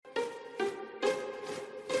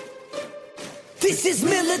This is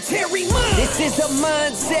military mind. This is a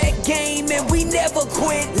mindset game and we never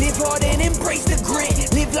quit. Live hard and embrace the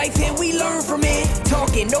grit. Live life and we learn from it.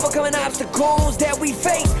 Talking, overcoming obstacles that we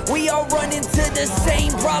face. We all run into the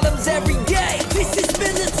same problems every day. This is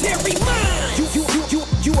military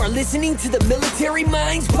mind. You are listening to the Military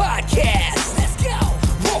Minds podcast. Let's go.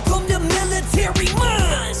 Welcome to Military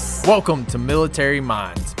Minds. Welcome to Military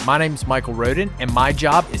Minds. My name's Michael Roden, and my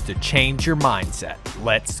job is to change your mindset.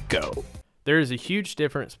 Let's go. There is a huge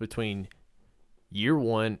difference between year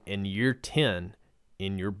 1 and year 10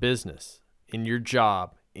 in your business, in your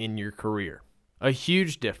job, in your career. A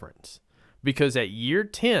huge difference, because at year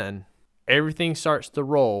 10, everything starts to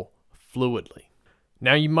roll fluidly.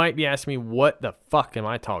 Now you might be asking me, what the fuck am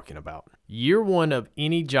I talking about? Year 1 of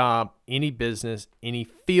any job, any business, any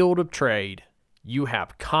field of trade, you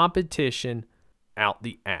have competition out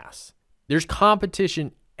the ass. There's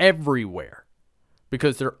competition everywhere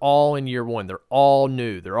because they're all in year 1. They're all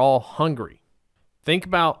new. They're all hungry. Think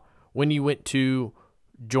about when you went to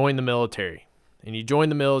join the military. And you join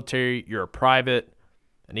the military, you're a private,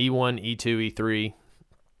 an E1, E2, E3.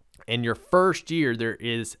 And your first year, there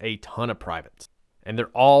is a ton of privates. And they're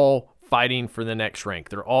all fighting for the next rank.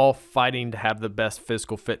 They're all fighting to have the best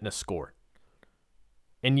physical fitness score.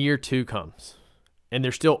 And year 2 comes. And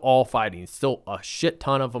they're still all fighting. Still a shit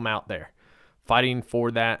ton of them out there. Fighting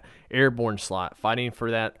for that airborne slot. Fighting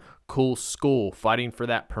for that cool school. Fighting for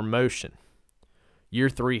that promotion. Year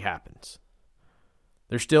 3 happens.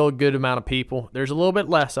 There's still a good amount of people. There's a little bit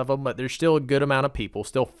less of them, but there's still a good amount of people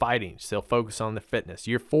still fighting, still focused on the fitness.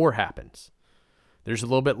 Year 4 happens. There's a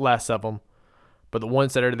little bit less of them, but the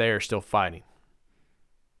ones that are there are still fighting.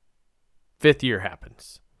 5th year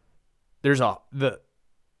happens.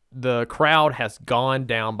 The crowd has gone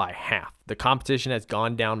down by half. The competition has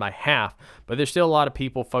gone down by half, but there's still a lot of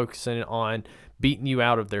people focusing on beating you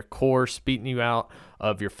out of their course, beating you out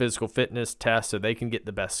of your physical fitness test so they can get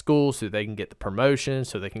the best schools, so they can get the promotions,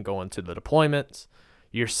 so they can go into the deployments.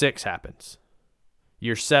 Year 6 happens.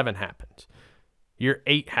 Year 7 happens. Year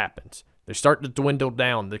 8 happens. They're starting to dwindle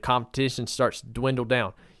down. The competition starts to dwindle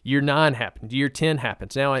down. Year 9 happens. Year 10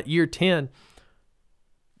 happens. Now at year 10,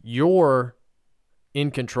 you're in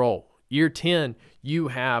control. Year 10, you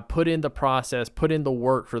have put in the process, put in the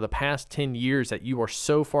work for the past 10 years that you are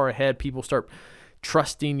so far ahead. People start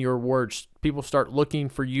trusting your words. People start looking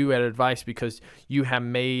for you at advice because you have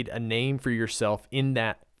made a name for yourself in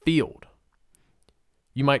that field.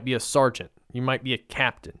 You might be a sergeant. You might be a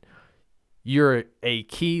captain. You're a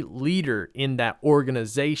key leader in that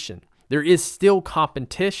organization. There is still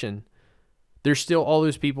competition. There's still all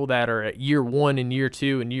those people that are at year 1 and year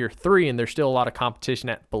 2 and year 3, and there's still a lot of competition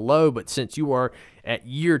at below. But since you are at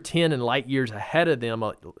year 10 and light years ahead of them,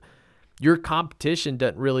 your competition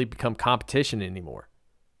doesn't really become competition anymore.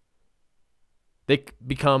 They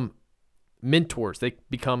become mentors. They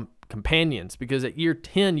become companions, because at year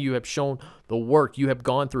 10, you have shown the work. You have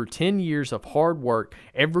gone through 10 years of hard work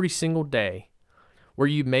every single day, where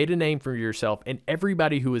you made a name for yourself, and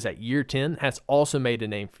everybody who is at year 10 has also made a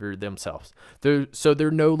name for themselves. So they're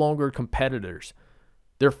no longer competitors.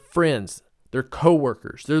 They're friends. They're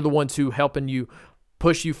coworkers. They're the ones who helping you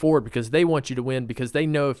push you forward because they want you to win, because they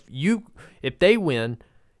know if they win,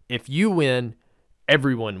 if you win,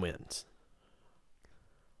 everyone wins.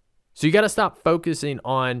 So you got to stop focusing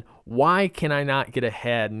on why can I not get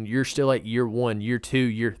ahead, and you're still at year 1, year 2,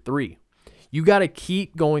 year 3. You got to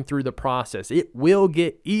keep going through the process. It will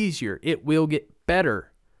get easier. It will get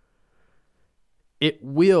better. It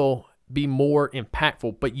will be more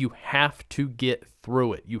impactful, but you have to get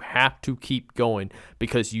through it. You have to keep going,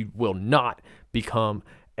 because you will not become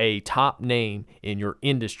a top name in your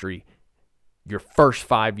industry your first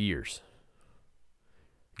 5 years,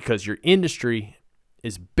 because your industry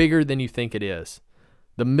is bigger than you think it is.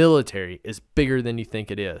 The military is bigger than you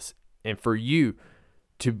think it is. And for you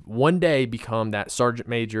to one day become that sergeant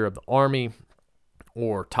major of the Army,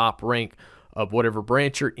 or top rank of whatever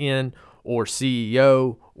branch you're in, or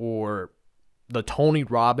CEO, or the Tony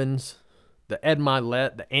Robbins, the Ed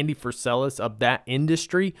Milet, the Andy Friselis of that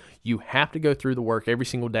industry, you have to go through the work every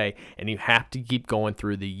single day, and you have to keep going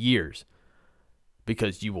through the years,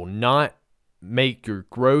 because you will not make your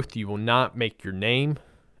growth, you will not make your name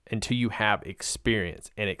until you have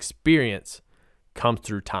experience, and experience comes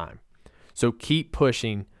through time. So keep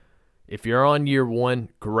pushing. If you're on year 1,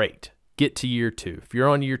 great. Get to year 2. If you're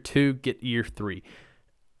on year 2, get to year 3.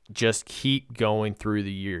 Just keep going through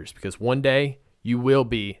the years, because one day you will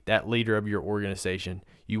be that leader of your organization.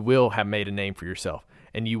 You will have made a name for yourself,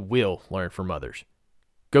 and you will learn from others.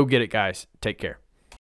 Go get it, guys. Take care.